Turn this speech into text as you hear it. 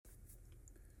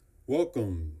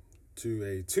Welcome to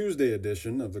a Tuesday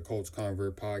edition of the Colts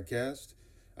Convert podcast.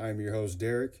 I'm your host,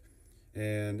 Derek,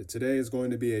 and today is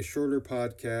going to be a shorter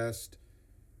podcast,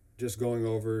 just going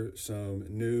over some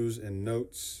news and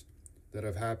notes that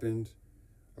have happened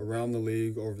around the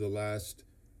league over the last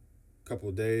couple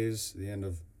of days, the end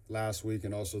of last week,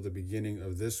 and also the beginning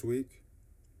of this week.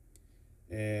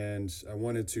 And I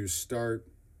wanted to start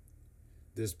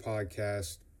this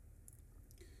podcast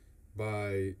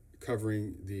by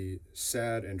covering the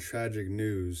sad and tragic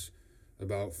news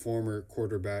about former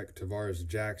quarterback Tarvaris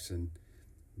Jackson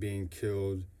being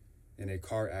killed in a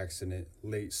car accident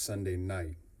late Sunday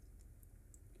night.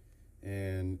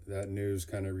 And that news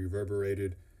kind of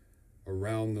reverberated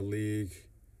around the league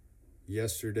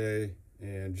yesterday,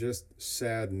 and just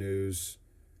sad news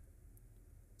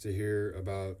to hear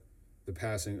about the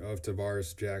passing of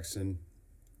Tarvaris Jackson.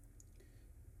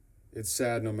 It's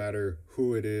sad no matter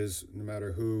who it is, no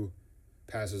matter who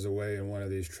passes away in one of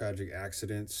these tragic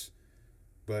accidents,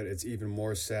 but it's even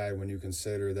more sad when you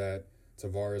consider that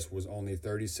Tarvaris was only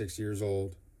 36 years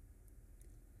old,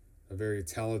 a very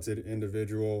talented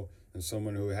individual, and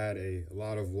someone who had a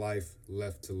lot of life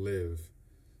left to live.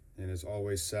 And it's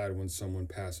always sad when someone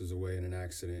passes away in an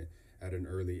accident at an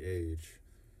early age.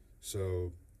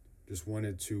 So just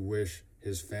wanted to wish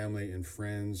his family and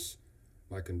friends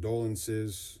my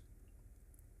condolences.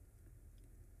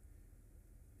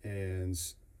 And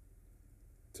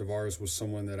Tarvaris was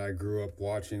someone that I grew up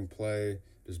watching play,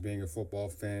 just being a football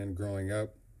fan growing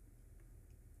up.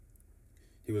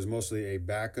 He was mostly a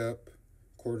backup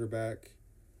quarterback,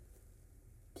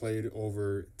 played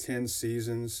over 10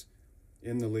 seasons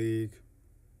in the league,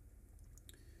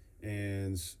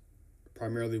 and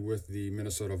primarily with the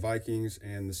Minnesota Vikings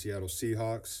and the Seattle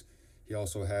Seahawks. He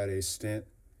also had a stint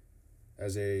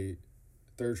as a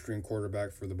third-string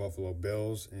quarterback for the Buffalo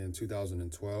Bills in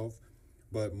 2012,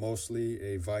 but mostly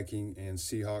a Viking and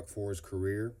Seahawk for his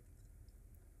career.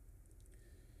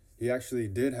 He actually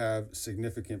did have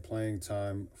significant playing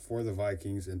time for the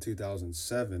Vikings in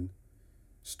 2007,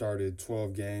 started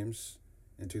 12 games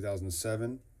in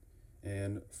 2007,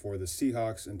 and for the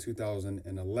Seahawks in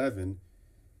 2011,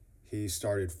 he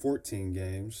started 14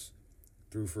 games,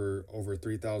 threw for over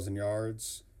 3,000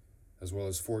 yards, as well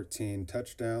as 14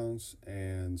 touchdowns,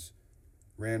 and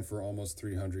ran for almost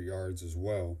 300 yards as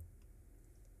well.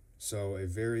 So a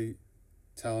very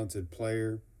talented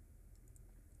player,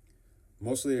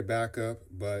 mostly a backup,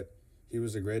 but he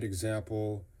was a great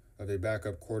example of a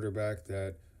backup quarterback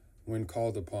that when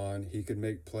called upon, he could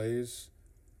make plays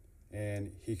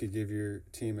and he could give your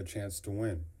team a chance to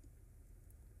win.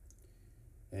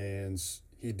 And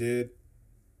he did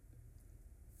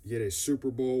get a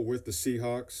Super Bowl with the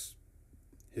Seahawks,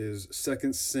 his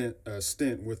second stint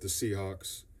with the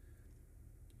Seahawks.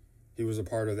 He was a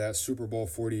part of that Super Bowl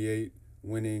 48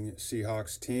 winning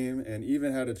Seahawks team, and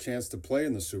even had a chance to play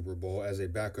in the Super Bowl as a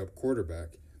backup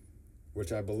quarterback,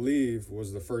 which I believe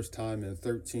was the first time in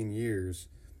 13 years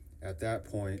at that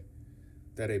point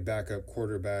that a backup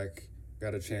quarterback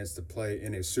got a chance to play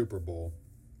in a Super Bowl.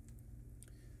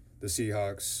 The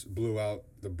Seahawks blew out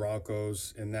the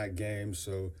Broncos in that game,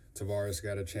 so Tarvaris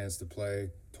got a chance to play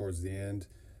towards the end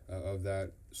of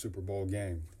that Super Bowl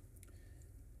game.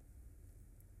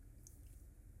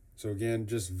 So again,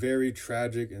 just very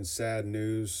tragic and sad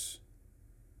news.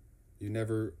 You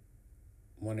never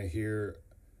want to hear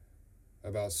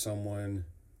about someone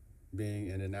being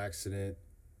in an accident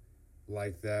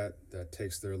like that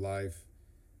takes their life.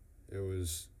 It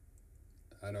was,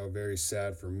 I know, very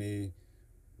sad for me.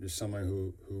 Just someone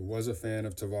who was a fan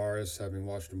of Tarvaris, having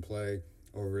watched him play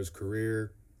over his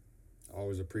career.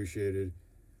 Always appreciated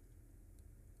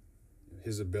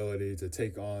his ability to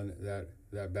take on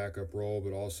that backup role,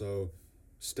 but also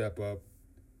step up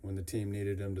when the team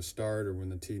needed him to start, or when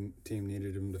the team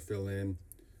needed him to fill in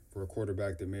for a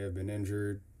quarterback that may have been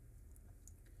injured.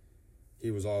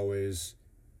 He was always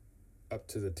up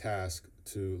to the task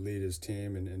to lead his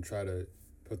team and try to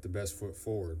put the best foot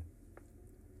forward.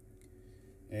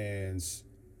 And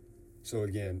so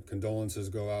again, condolences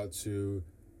go out to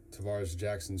Tarvaris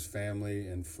Jackson's family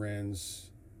and friends.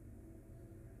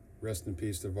 Rest in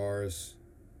peace, Tarvaris.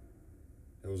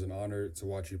 It was an honor to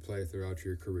watch you play throughout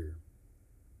your career.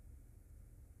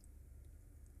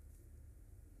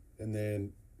 And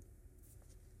then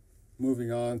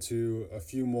moving on to a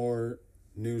few more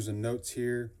news and notes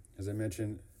here. As I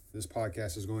mentioned, this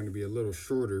podcast is going to be a little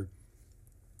shorter,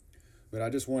 but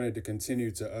I just wanted to continue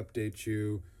to update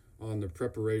you on the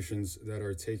preparations that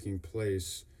are taking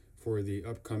place for the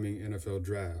upcoming NFL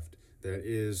draft. That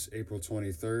is April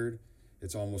 23rd.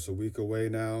 It's almost a week away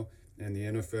now, and the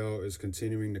NFL is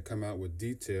continuing to come out with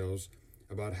details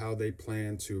about how they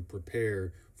plan to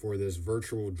prepare for this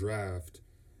virtual draft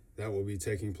that will be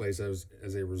taking place as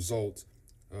a result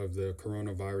of the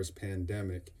coronavirus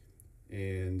pandemic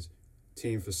and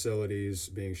team facilities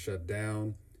being shut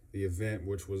down. The event,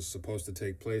 which was supposed to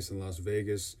take place in Las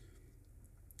Vegas,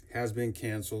 has been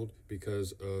canceled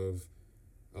because of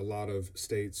a lot of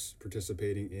states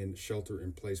participating in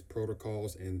shelter-in-place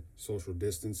protocols and social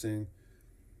distancing.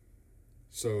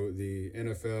 So the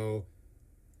NFL,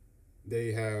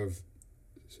 they have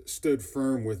stood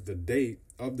firm with the date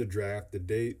of the draft. The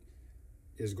date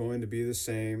is going to be the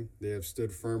same. They have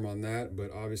stood firm on that,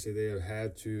 but obviously they have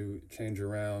had to change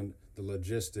around the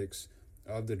logistics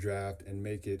of the draft and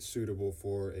make it suitable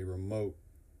for a remote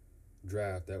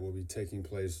draft that will be taking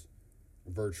place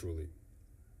virtually.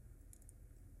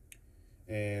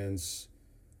 And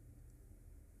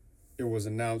it was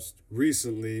announced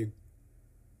recently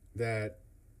that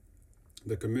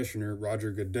the commissioner,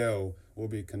 Roger Goodell, will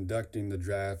be conducting the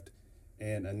draft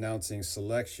and announcing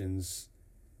selections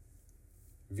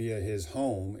via his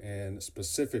home and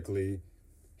specifically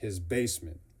his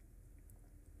basement.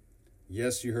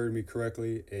 Yes, you heard me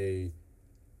correctly. A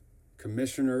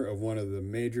commissioner of one of the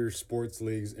major sports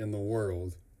leagues in the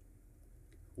world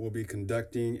will be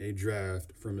conducting a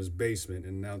draft from his basement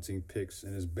and announcing picks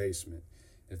in his basement.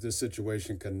 If this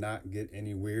situation could not get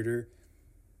any weirder,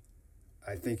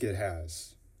 I think it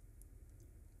has.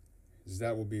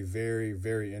 That will be very,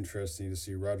 very interesting to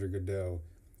see Roger Goodell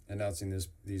announcing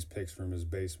these picks from his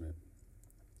basement.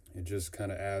 It just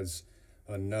kind of adds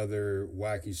another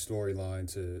wacky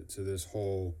storyline to this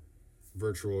whole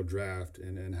virtual draft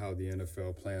and how the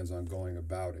NFL plans on going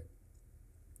about it.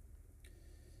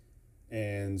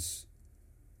 And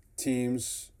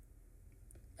teams,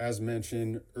 as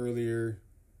mentioned earlier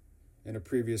in a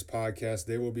previous podcast,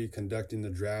 they will be conducting the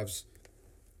drafts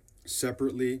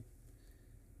separately.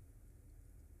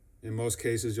 In most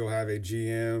cases, you'll have a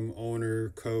GM, owner,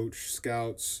 coach,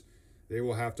 scouts. They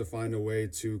will have to find a way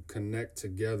to connect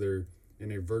together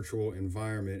in a virtual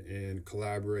environment and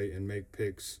collaborate and make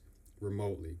picks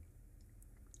remotely.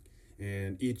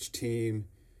 And each team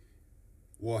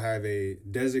will have a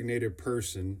designated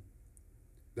person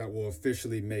that will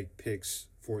officially make picks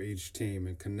for each team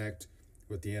and connect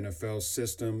with the NFL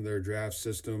system, their draft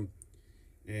system,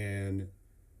 and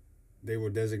they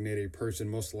will designate a person,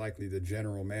 most likely the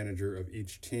general manager of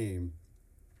each team,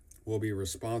 will be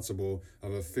responsible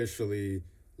of officially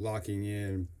locking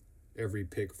in every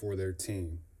pick for their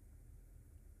team.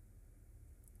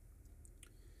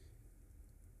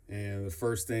 And the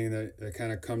first thing that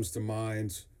kind of comes to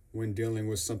mind when dealing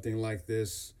with something like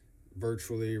this,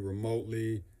 virtually,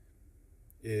 remotely,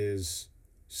 is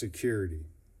security.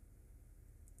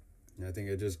 And I think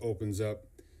it just opens up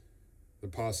the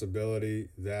possibility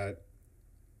that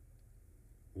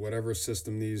whatever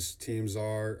system these teams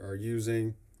are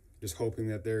using, just hoping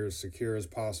that they're as secure as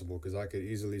possible, because I could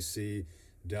easily see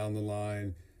down the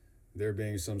line there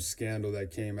being some scandal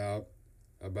that came out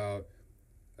about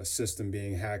a system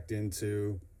being hacked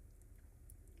into,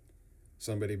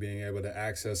 somebody being able to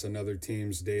access another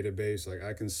team's database. Like,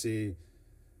 I can see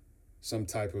some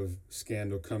type of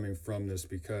scandal coming from this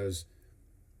because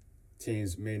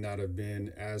teams may not have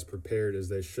been as prepared as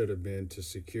they should have been to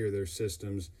secure their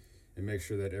systems and make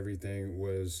sure that everything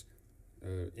was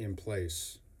in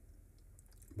place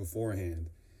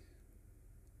beforehand.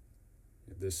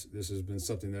 This has been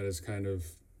something that has kind of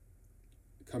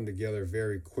come together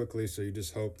very quickly, so you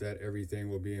just hope that everything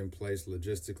will be in place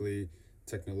logistically,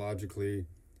 technologically,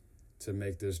 to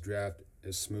make this draft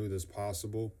as smooth as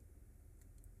possible.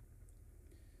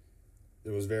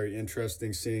 It was very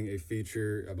interesting seeing a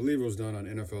feature, I believe it was done on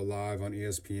NFL Live on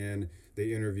ESPN.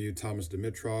 They interviewed Thomas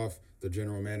Dimitroff, the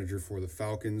general manager for the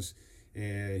Falcons,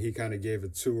 and he kind of gave a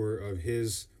tour of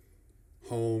his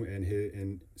home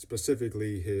and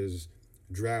specifically his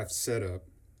draft setup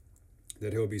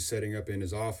that he'll be setting up in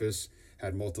his office.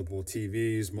 Had multiple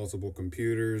TVs, multiple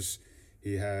computers.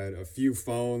 He had a few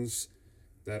phones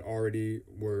that already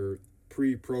were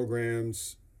pre-programmed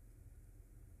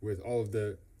with all of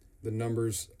the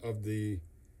numbers of the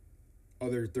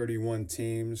other 31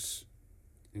 teams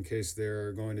in case there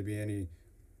are going to be any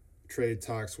trade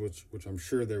talks, which I'm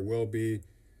sure there will be.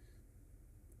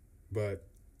 But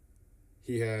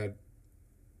he had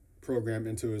programmed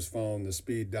into his phone the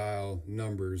speed dial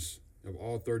numbers of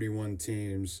all 31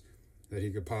 teams that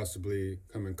he could possibly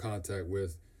come in contact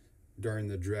with during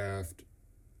the draft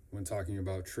when talking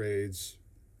about trades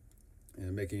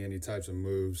and making any types of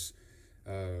moves.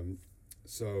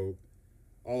 So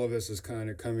all of this is kind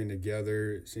of coming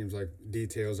together. It seems like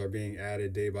details are being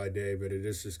added day by day, but it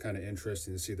is just kind of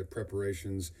interesting to see the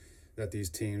preparations that these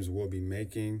teams will be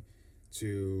making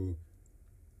to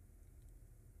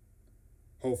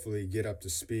hopefully get up to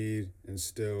speed and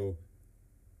still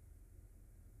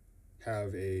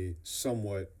have a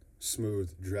somewhat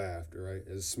smooth draft, right?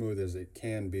 As smooth as it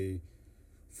can be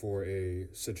for a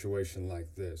situation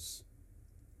like this.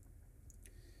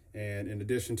 And in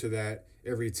addition to that,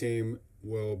 every team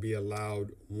will be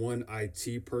allowed one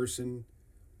IT person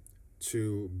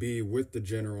to be with the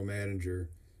general manager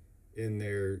in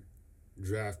their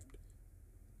draft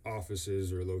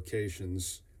offices or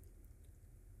locations,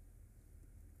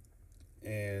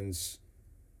 and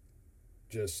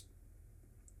just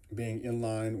being in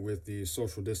line with the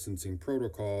social distancing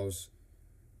protocols.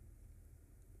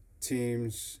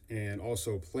 Teams and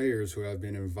also players who have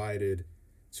been invited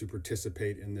to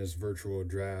participate in this virtual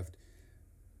draft,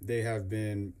 they have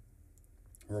been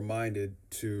reminded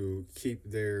to keep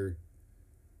their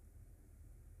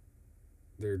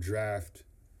draft,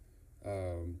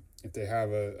 if they have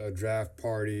a draft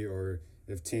party, or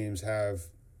if teams have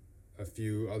a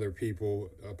few other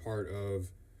people a part of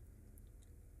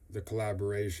the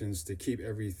collaborations, to keep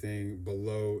everything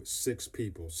below 6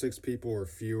 people. 6 people or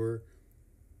fewer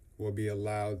will be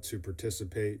allowed to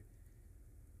participate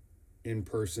in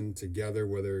person together,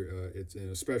 whether it's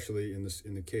especially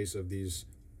in the case of these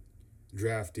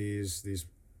draftees, these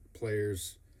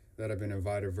players that have been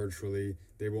invited virtually,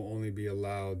 they will only be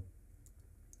allowed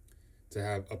to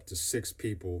have up to 6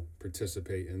 people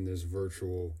participate in this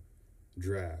virtual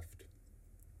draft,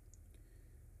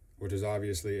 which is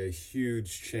obviously a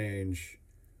huge change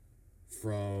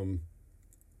from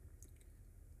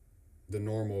the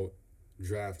normal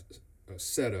draft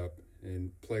setup.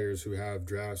 And players who have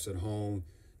drafts at home,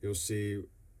 you'll see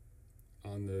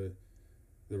on the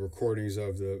recordings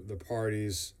of the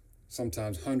parties,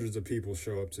 sometimes hundreds of people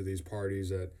show up to these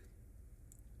parties at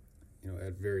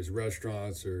various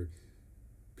restaurants or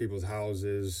people's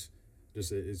houses.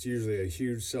 It's usually a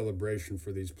huge celebration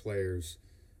for these players,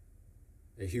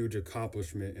 a huge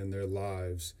accomplishment in their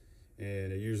lives,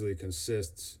 and it usually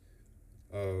consists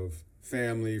of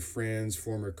family, friends,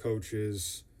 former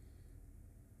coaches,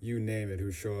 you name it,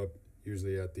 who show up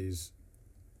usually at these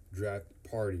draft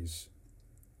parties.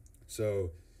 So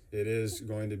it is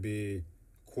going to be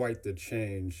quite the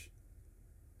change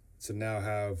to now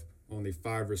have only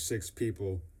 5 or 6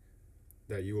 people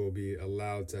that you will be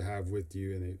allowed to have with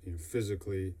you and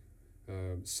physically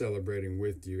celebrating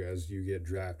with you as you get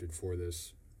drafted for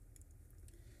this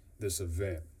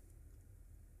event.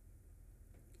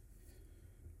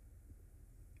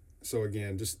 So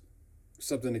again, just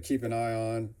something to keep an eye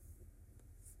on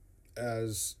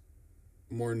as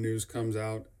more news comes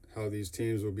out, how these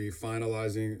teams will be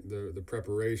finalizing the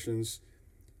preparations.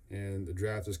 And the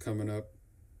draft is coming up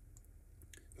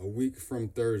a week from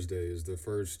Thursday is the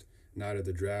first night of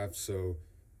the draft, so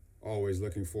always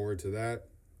looking forward to that.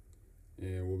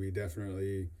 And we'll be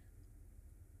definitely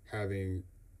having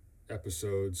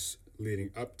episodes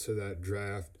leading up to that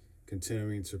draft,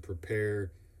 continuing to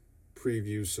prepare,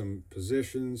 preview some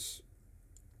positions,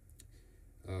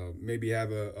 maybe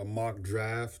have a mock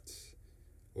draft,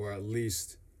 or at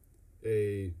least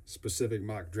a specific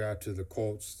mock draft to the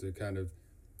Colts to kind of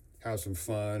have some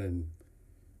fun and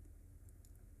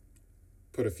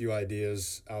put a few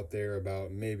ideas out there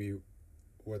about maybe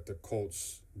what the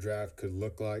Colts draft could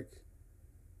look like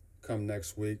come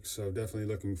next week. So definitely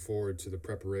looking forward to the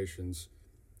preparations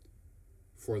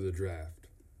for the draft.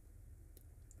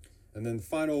 And then the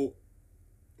final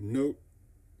note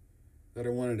that I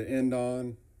wanted to end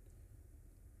on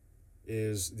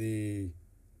is the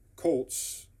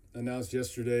Colts announced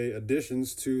yesterday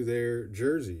additions to their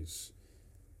jerseys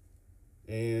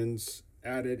and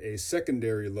added a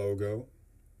secondary logo,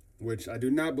 which I do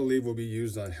not believe will be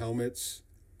used on helmets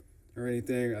or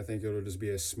anything. I think it'll just be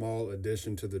a small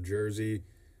addition to the jersey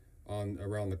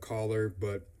around the collar,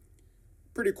 but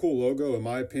pretty cool logo in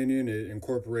my opinion. It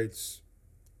incorporates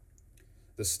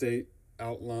the state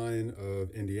outline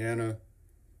of Indiana,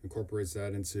 incorporates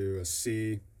that into a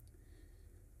C,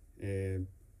 and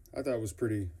I thought it was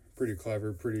pretty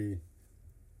clever, pretty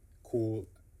cool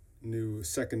new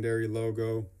secondary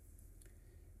logo.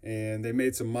 And they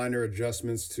made some minor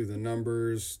adjustments to the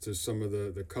numbers, to some of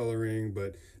the coloring,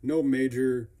 but no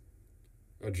major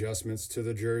adjustments to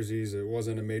the jerseys. It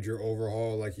wasn't a major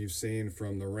overhaul like you've seen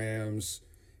from the Rams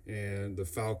and the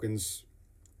Falcons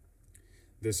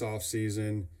this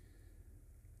offseason.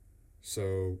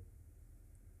 So,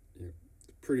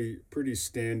 pretty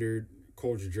standard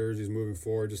Colts jerseys moving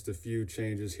forward. Just a few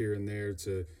changes here and there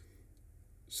to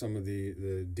some of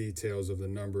the details of the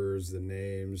numbers, the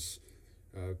names,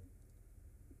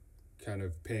 kind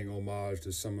of paying homage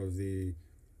to some of the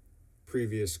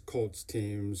previous Colts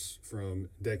teams from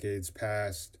decades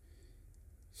past,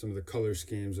 some of the color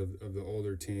schemes of the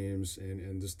older teams,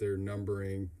 and just their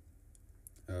numbering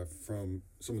from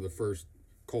some of the first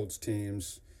Colts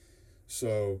teams.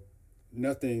 So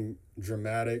nothing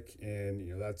dramatic,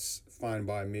 and that's fine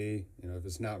by me. If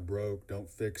it's not broke, don't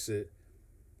fix it.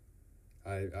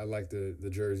 I like the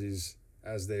jerseys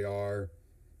as they are.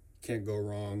 Can't go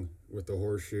wrong with the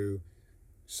horseshoe.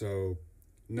 So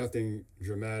nothing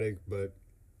dramatic, but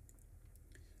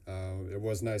it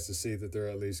was nice to see that they're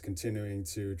at least continuing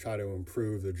to try to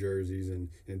improve the jerseys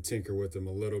and tinker with them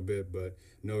a little bit, but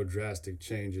no drastic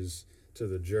changes to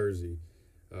the jersey.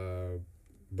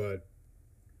 But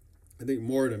I think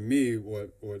more to me,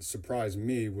 what surprised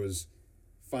me was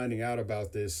finding out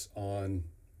about this on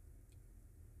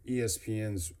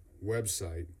ESPN's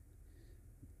website.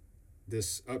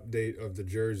 This update of the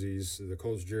jerseys, the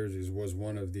Colts jerseys, was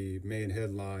one of the main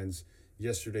headlines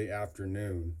yesterday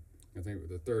afternoon. I think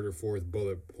the third or fourth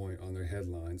bullet point on their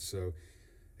headline. So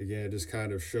again, it just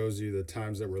kind of shows you the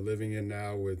times that we're living in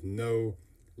now with no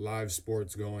live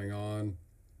sports going on.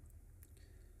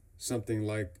 Something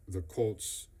like the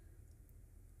Colts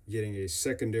getting a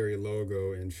secondary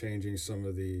logo and changing some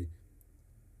of the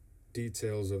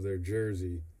details of their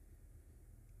jersey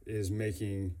is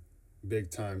making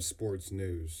big time sports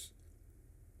news.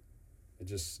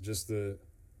 Just the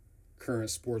current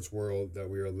sports world that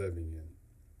we are living in.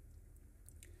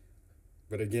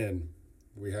 But again,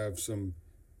 we have some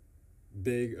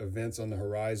big events on the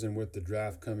horizon with the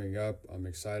draft coming up. I'm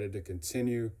excited to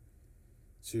continue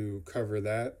to cover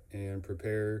that and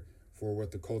prepare for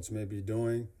what the Colts may be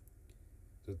doing.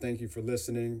 So thank you for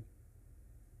listening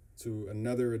to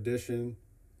another edition.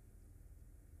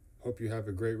 Hope you have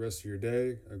a great rest of your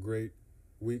day, a great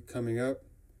week coming up.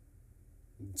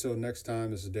 Until next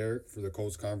time, this is Derek for the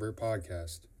Colts Convert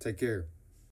Podcast. Take care.